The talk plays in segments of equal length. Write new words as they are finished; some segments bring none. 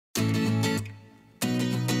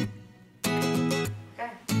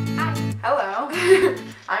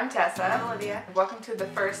I'm Tessa. I'm Olivia. Welcome to the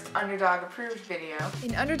first Underdog Approved video.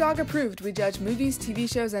 In Underdog Approved, we judge movies,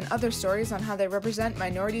 TV shows, and other stories on how they represent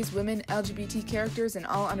minorities, women, LGBT characters, and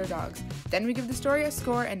all underdogs. Then we give the story a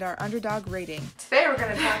score and our underdog rating. Today we're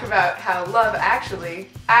going to talk about how Love Actually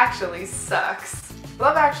sucks.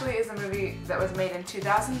 Love Actually is a movie that was made in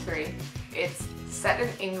 2003. It's set in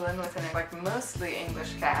England with an mostly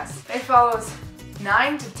English cast. It follows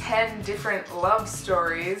 9 to 10 different love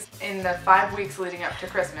stories in the 5 weeks leading up to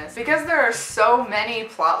Christmas. Because there are so many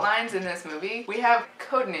plot lines in this movie, we have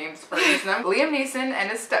code names for each of them. Liam Neeson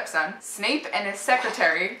and his stepson, Snape and his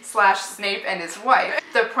secretary / Snape and his wife,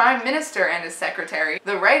 the Prime Minister and his secretary,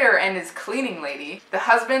 the writer and his cleaning lady, the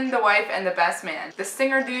husband, the wife, and the best man, the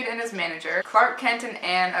singer dude and his manager, Clark Kent and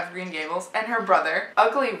Anne of Green Gables, and her brother,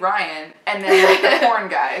 Ugly Ryan, and then the porn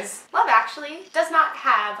guys. Love Actually does not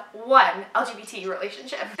have one LGBT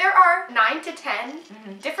relationship. There are 9 to 10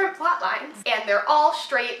 different plot lines, and they're all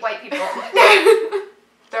straight white people.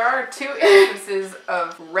 There are 2 instances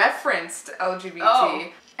of referenced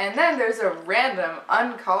LGBT, and then there's a random,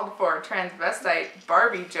 uncalled for transvestite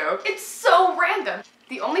Barbie joke. It's so random.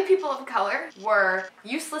 The only people of color were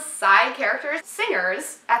useless side characters,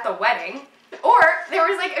 singers at the wedding, or there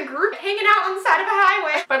was a group hanging out on the side of a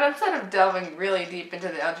highway. But instead of delving really deep into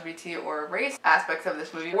the LGBT or race aspects of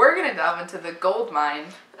this movie, we're gonna delve into the gold mine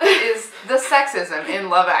that is the sexism in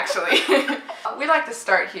Love Actually. We like to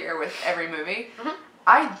start here with every movie.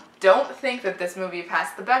 I don't think that this movie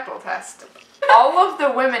passed the Bechdel test. All of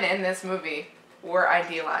the women in this movie were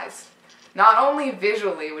idealized. Not only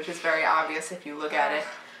visually, which is very obvious if you look at it,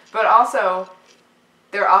 but also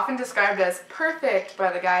they're often described as perfect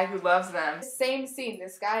by the guy who loves them. Same scene,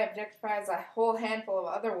 this guy objectifies a whole handful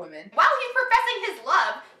of other women. While he's professing his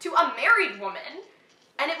love to a married woman,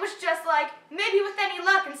 and it was just like, maybe with any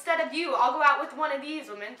luck, instead of you, I'll go out with one of these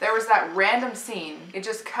women. There was that random scene. It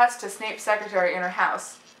just cuts to Snape's secretary in her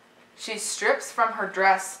house. She strips from her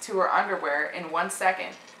dress to her underwear in 1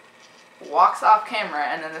 second, walks off camera,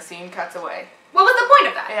 and then the scene cuts away. What was the point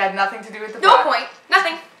of that? It had nothing to do with the No plot. point.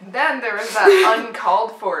 Nothing. Then there was that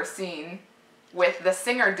uncalled for scene with the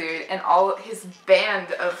singer dude and all his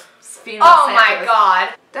band of female Oh my Santas.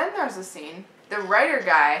 god. Then there's a scene. The writer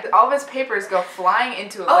guy, all of his papers go flying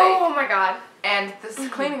into a lake. Oh my god. And this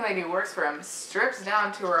cleaning lady who works for him strips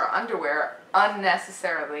down to her underwear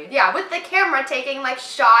unnecessarily. Yeah, with the camera taking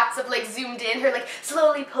shots of zoomed in, her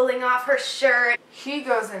slowly pulling off her shirt. He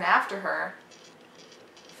goes in after her,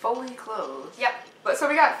 fully clothed. Yep. So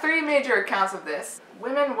we got 3 major accounts of this.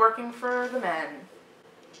 Women working for the men.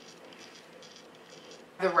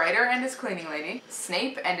 The writer and his cleaning lady,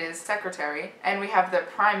 Snape and his secretary, and we have the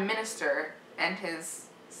Prime Minister and his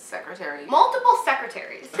secretary. Multiple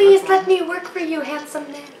secretaries. Please let me work for you,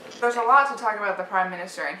 handsome man. There's a lot to talk about the Prime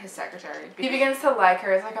Minister and his secretary. He begins to like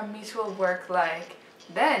her as a mutual work like.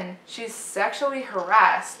 Then she's sexually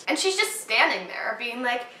harassed. And she's just standing there being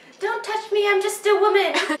like, don't touch me, I'm just a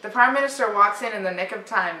woman. The Prime Minister walks in the nick of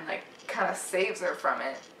time and kind of saves her from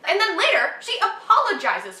it. And then later, she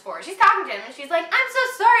apologizes for it. She's talking to him and she's like, I'm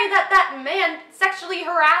so sorry that man sexually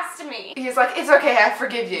harassed me. He's like, it's okay, I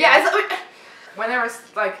forgive you. Yeah, when there was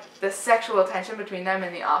the sexual tension between them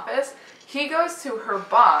in the office, he goes to her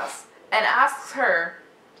boss and asks her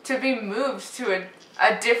to be moved to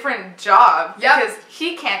a different job because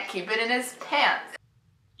he can't keep it in his pants.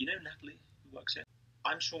 You know Natalie, who works here?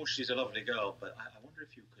 I'm sure she's a lovely girl, but I wonder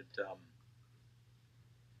if you could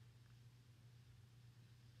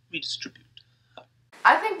redistribute her.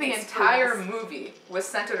 I think the entire movie was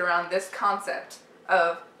centered around this concept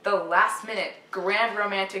of the last-minute grand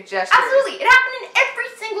romantic gestures. Absolutely, it happened in every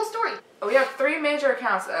single story. We have 3 major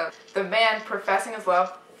accounts of the man professing his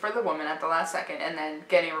love for the woman at the last second and then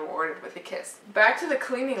getting rewarded with a kiss. Back to the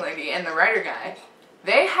cleaning lady and the writer guy.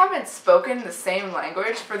 They haven't spoken the same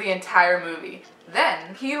language for the entire movie.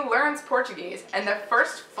 Then he learns Portuguese, and the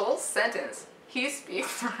first full sentence he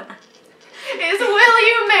speaks to her is, will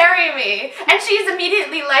you marry me? And she's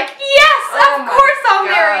immediately like, yes, of course I'll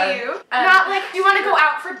marry you. Not do you want to go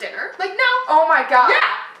out for dinner? No. Oh my god.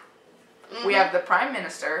 Yeah. We have the Prime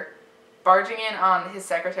Minister barging in on his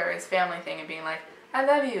secretary's family thing and being like, I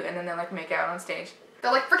love you, and then they make out on stage. The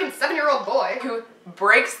freaking 7-year-old boy who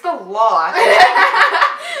breaks the law,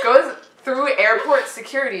 goes through airport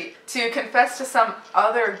security to confess to some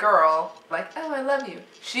other girl, oh, I love you.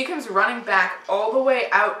 She comes running back all the way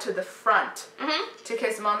out to the front to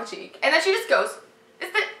kiss him on the cheek. And then she just goes,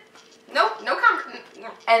 no conversation.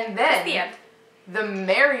 And then the end. The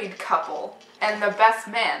married couple and the best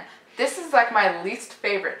man. This is my least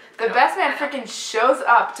favorite. The best man freaking shows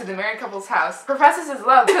up to the married couple's house, professes his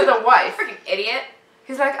love to the wife. Freaking idiot.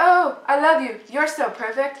 He's like, oh, I love you. You're so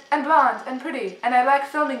perfect and blonde and pretty and I like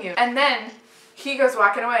filming you. And then he goes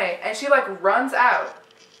walking away and she like runs out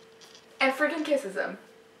and freaking kisses him.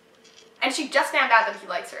 And she just found out that he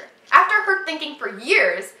likes her. After her thinking for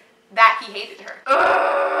years that he hated her.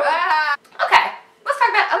 Okay, let's talk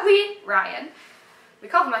about Ugly Ryan. We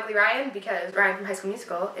call him Ugly Ryan because Ryan from High School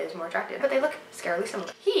Musical is more attractive, but they look scarily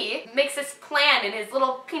similar. He makes this plan in his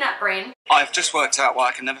little peanut brain. I've just worked out why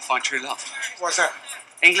I can never find true love. What's that?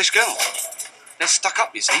 English girls. They're stuck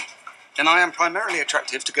up, you see. And I am primarily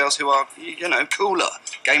attractive to girls who are, you know, cooler,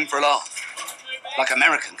 game for a laugh. Like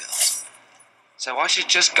American girls. So I should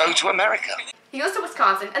just go to America. He goes to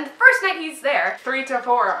Wisconsin, and the first night he's there, 3 to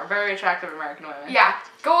 4 are very attractive American women. yeah,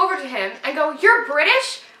 go over to him and go, you're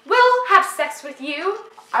British? We'll have sex with you.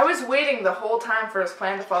 I was waiting the whole time for his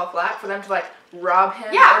plan to fall flat, for them to like rob him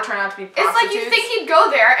Yeah. or turn out to be It's prostitutes. like you think he'd go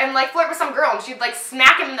there and like flirt with some girl and she'd like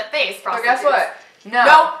smack him in the face. But guess what? No.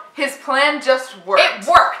 Nope. His plan just worked. It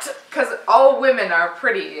worked. Because all women are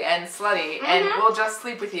pretty and slutty and will just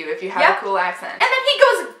sleep with you if you have Yep. a cool accent. And then he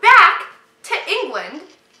goes back to England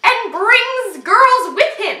and brings girls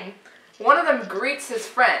with him. One of them greets his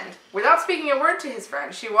friend. Without speaking a word to his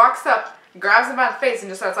friend, she walks up, grabs him by the face, and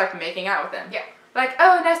just starts like making out with him. Yeah. Like,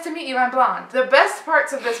 oh, nice to meet you, I'm blonde. The best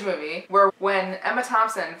parts of this movie were when Emma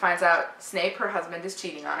Thompson finds out Snape, her husband, is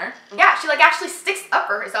cheating on her. Yeah, she like actually sticks up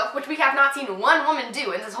for herself, which we have not seen one woman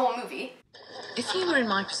do in this whole movie. If you were in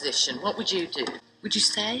my position, what would you do? Would you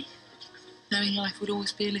stay, knowing life would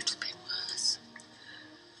always be a little bit worse?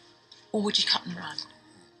 Or would you cut and run?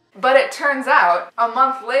 But it turns out, a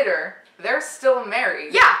month later, they're still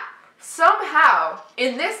married. Yeah. Somehow,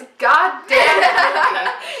 in this goddamn movie,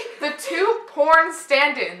 the two porn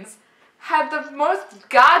stand-ins had the most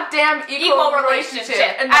goddamn equal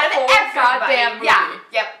relationship in the out of whole everybody. goddamn movie. Yeah.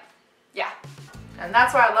 Yep. Yeah. And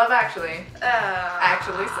that's why Love Actually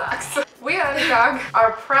sucks. We at Underdog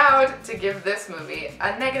are proud to give this movie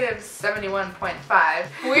a negative 71.5.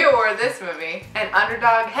 We award this movie an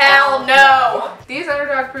Underdog Hell no. These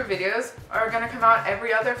Underdog Proof videos are gonna come out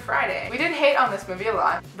every other Friday. We did hate on this movie a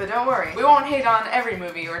lot, but don't worry. We won't hate on every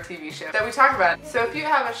movie or TV show that we talk about. So if you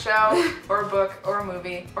have a show or a book or a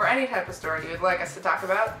movie or any type of story you would like us to talk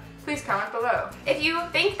about, please comment below. If you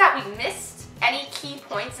think that we missed any key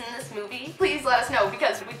points in this movie, please let us know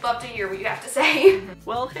because we'd love to hear what you have to say.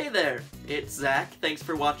 Well, hey there, it's Zach. Thanks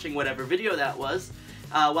for watching whatever video that was.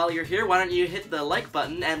 While you're here, why don't you hit the like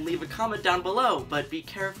button and leave a comment down below, but be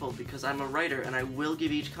careful because I'm a writer and I will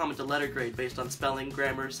give each comment a letter grade based on spelling,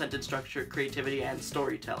 grammar, sentence structure, creativity, and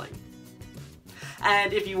storytelling.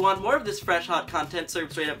 And if you want more of this fresh, hot content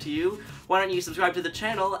served straight up to you, why don't you subscribe to the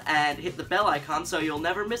channel and hit the bell icon so you'll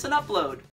never miss an upload.